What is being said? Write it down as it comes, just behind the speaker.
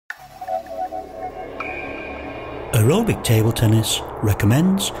Aerobic Table Tennis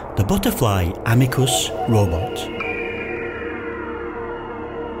recommends the Butterfly Amicus robot.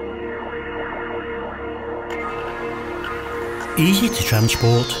 Easy to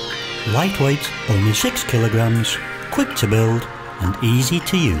transport, lightweight, only 6 kilograms, quick to build and easy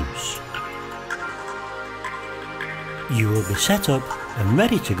to use. You will be set up and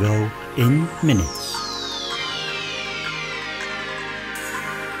ready to go in minutes.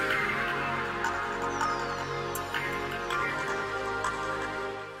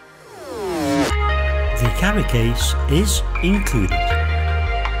 The carry case is included.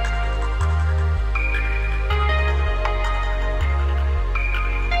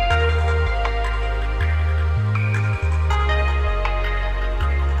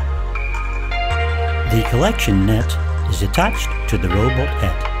 The collection net is attached to the robot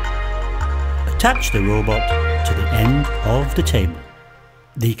head. Attach the robot to the end of the table.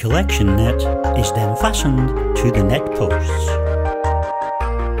 The collection net is then fastened to the net posts.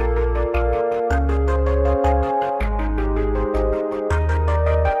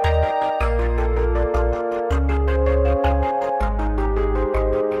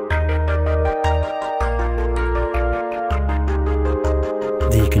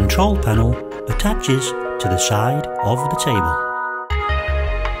 The control panel attaches to the side of the table.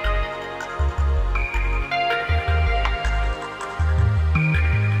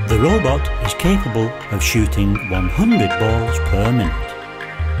 The robot is capable of shooting 100 balls per minute.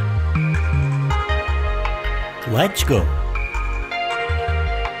 Let's go!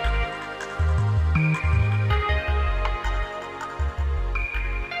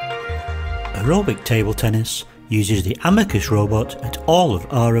 Aerobic Table Tennis uses the Amicus robot at all of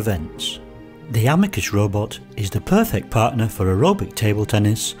our events. The Amicus robot is the perfect partner for aerobic table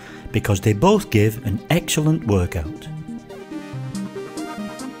tennis because they both give an excellent workout.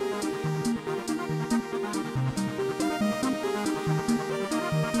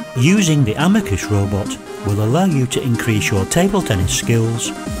 Using the Amicus robot will allow you to increase your table tennis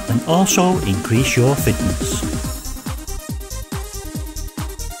skills and also increase your fitness.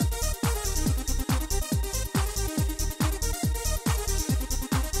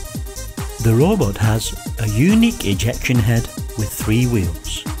 The robot has a unique ejection head with 3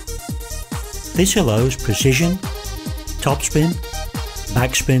 wheels. This allows precision, topspin,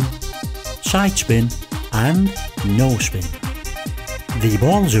 backspin, side spin and no spin. The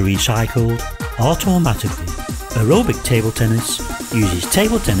balls are recycled automatically. Aerobic Table Tennis uses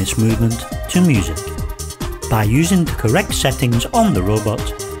table tennis movement to music. By using the correct settings on the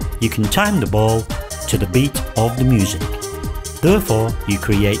robot, you can time the ball to the beat of the music. Therefore, you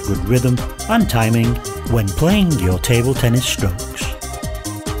create good rhythm and timing when playing your table tennis strokes.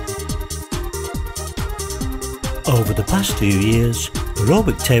 Over the past few years,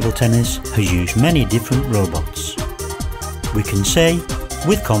 Aerobic Table Tennis has used many different robots. We can say,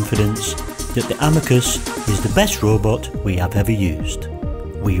 with confidence, that the Amicus is the best robot we have ever used.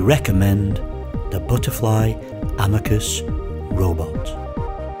 We recommend the Butterfly Amicus robot.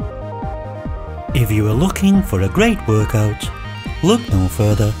 If you are looking for a great workout, look no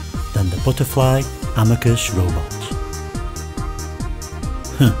further than the Butterfly Amicus robot.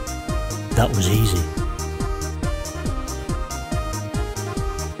 That was easy.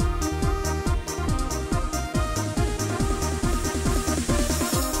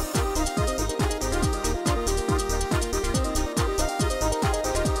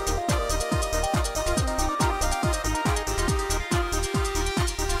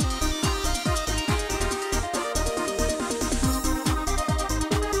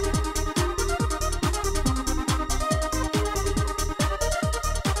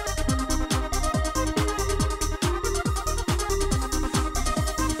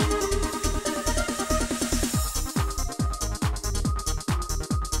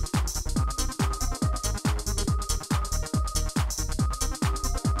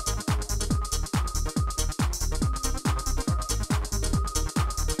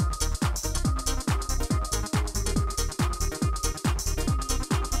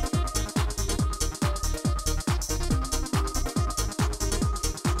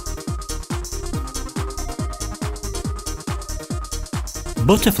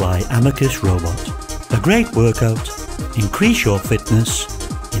 Butterfly Amicus robot. A great workout, increase your fitness,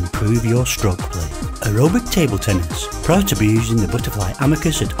 improve your stroke play. Aerobic Table Tennis, proud to be using the Butterfly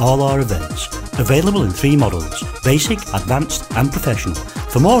Amicus at all our events. Available in 3 models, basic, advanced and professional.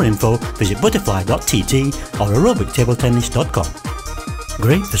 For more info, visit butterfly.tt or aerobictabletennis.com.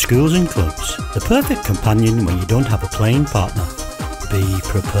 Great for schools and clubs. The perfect companion when you don't have a playing partner. Be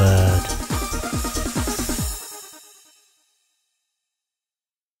prepared.